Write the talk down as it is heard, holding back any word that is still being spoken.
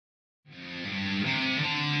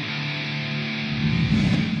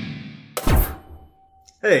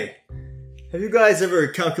Hey, have you guys ever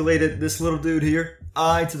calculated this little dude here?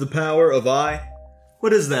 I to the power of I?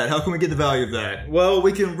 What is that? How can we get the value of that? Well,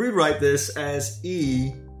 we can rewrite this as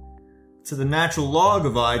e to the natural log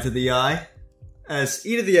of I to the I, as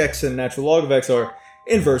e to the x and natural log of x are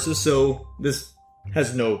inverses, so this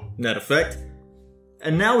has no net effect.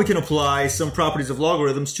 And now we can apply some properties of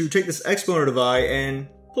logarithms to take this exponent of I and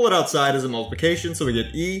pull it outside as a multiplication, so we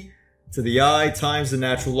get e to the I times the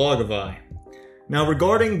natural log of I. Now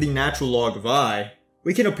regarding the natural log of I,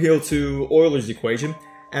 we can appeal to Euler's equation.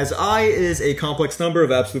 As I is a complex number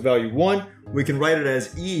of absolute value 1, we can write it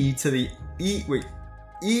as e to the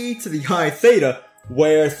I theta,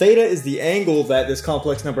 where theta is the angle that this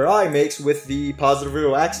complex number I makes with the positive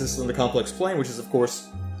real axis on the complex plane, which is of course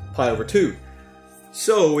pi over 2.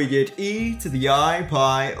 So we get e to the I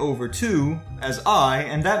pi over 2 as I,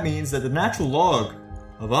 and that means that the natural log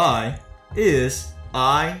of I is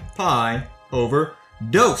I pi over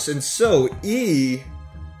dose. And so e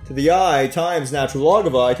to the I times natural log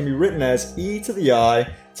of I can be written as e to the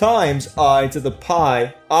I times I to the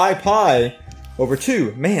pi, I pi over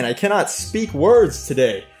 2. Man, I cannot speak words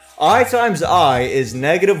today. I times I is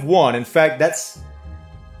 -1. In fact, that's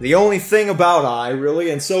the only thing about I,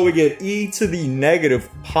 really. And so we get e to the negative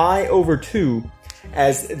pi over 2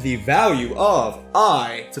 as the value of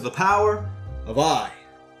I to the power of I.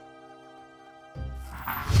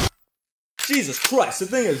 Jesus Christ, the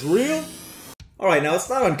thing is real? Alright, now it's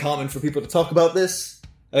not uncommon for people to talk about this.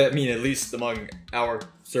 I mean, at least among our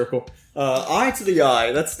circle. I to the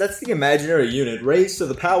I, that's the imaginary unit raised to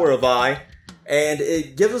the power of I, and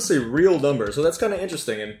it gives us a real number, so that's kind of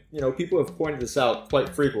interesting, and, you know, people have pointed this out quite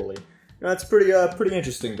frequently. You know, that's pretty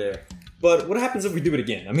interesting there. But what happens if we do it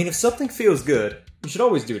again? I mean, if something feels good, you should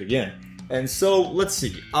always do it again. And so, let's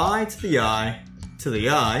see, I to the I to the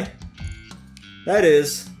I, that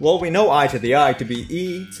is, well, we know I to the I to be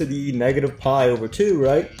e to the negative pi over 2,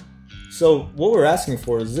 right? So what we're asking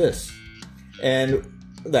for is this. And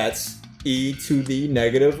that's e to the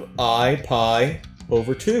negative I pi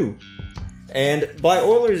over 2. And by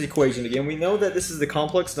Euler's equation again, we know that this is the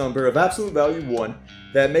complex number of absolute value 1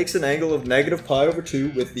 that makes an angle of negative pi over 2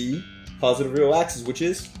 with the positive real axis, which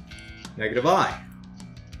is negative I.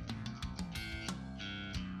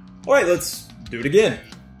 Alright, let's do it again.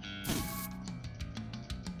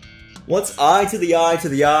 What's I to the I to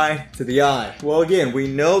the I to the I? Well, again, we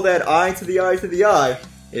know that I to the I to the I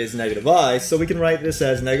is negative I, so we can write this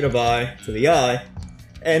as negative I to the I.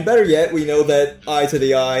 And better yet, we know that I to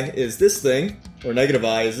the I is this thing, or negative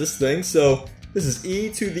I is this thing, so this is e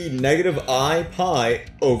to the negative I pi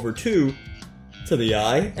over 2 to the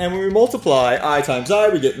I. And when we multiply I times I,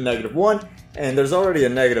 we get -1, and there's already a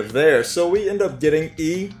negative there, so we end up getting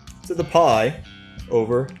e to the pi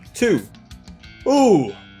over 2.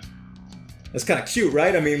 Ooh! That's kind of cute,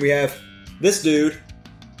 right? I mean, we have this dude,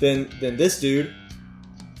 then this dude.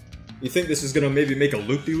 You think this is going to maybe make a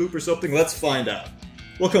loop-de-loop or something? Let's find out.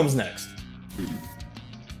 What comes next?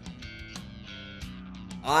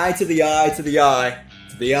 I to the I to the I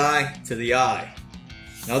to the I to the I.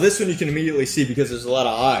 Now this one you can immediately see because there's a lot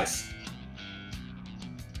of I's.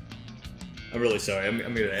 I'm really sorry. I'm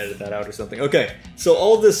going to edit that out or something. Okay, so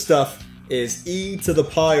all this stuff is e to the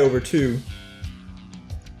pi over 2.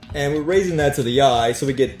 And we're raising that to the I, so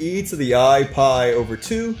we get e to the I pi over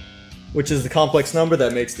 2, which is the complex number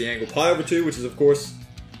that makes the angle pi over 2, which is, of course,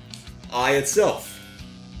 I itself.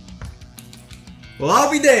 Well,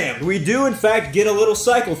 I'll be damned. We do, in fact, get a little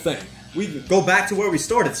cycle thing. We go back to where we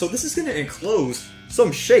started, so this is going to enclose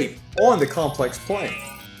some shape on the complex plane.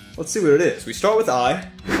 Let's see what it is. We start with I.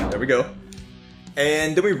 There we go.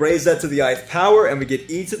 And then we raise that to the ith power, and we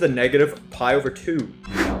get e to the negative pi over 2.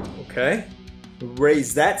 Okay?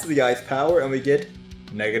 Raise that to the ith power and we get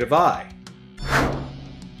negative I.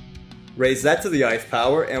 Raise that to the ith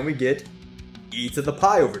power and we get e to the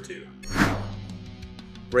pi over 2.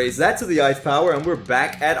 Raise that to the ith power and we're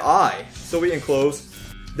back at I. So we enclose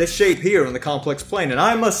this shape here on the complex plane. And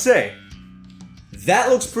I must say, that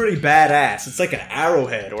looks pretty badass. It's like an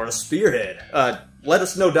arrowhead or a spearhead. Let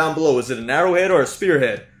us know down below, is it an arrowhead or a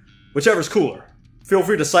spearhead? Whichever's cooler. Feel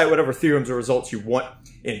free to cite whatever theorems or results you want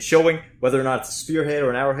in showing whether or not it's a spearhead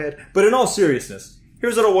or an arrowhead. But in all seriousness,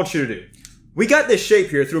 here's what I want you to do. We got this shape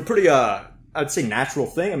here through a pretty, I'd say natural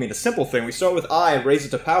thing. I mean, a simple thing. We start with I and raise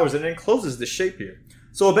it to powers and it encloses this shape here.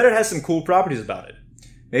 So I bet it has some cool properties about it.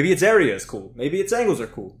 Maybe its area is cool. Maybe its angles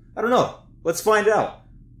are cool. I don't know. Let's find out.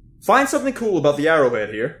 Find something cool about the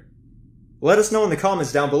arrowhead here. Let us know in the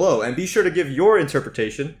comments down below and be sure to give your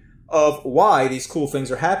interpretation of why these cool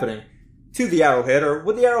things are happening to the arrowhead, or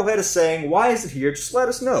what the arrowhead is saying. Why is it here? Just let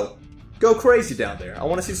us know. Go crazy down there. I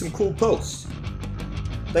want to see some cool posts.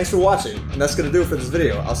 thanks for watching, and that's gonna do it for this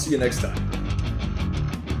video. I'll see you next time.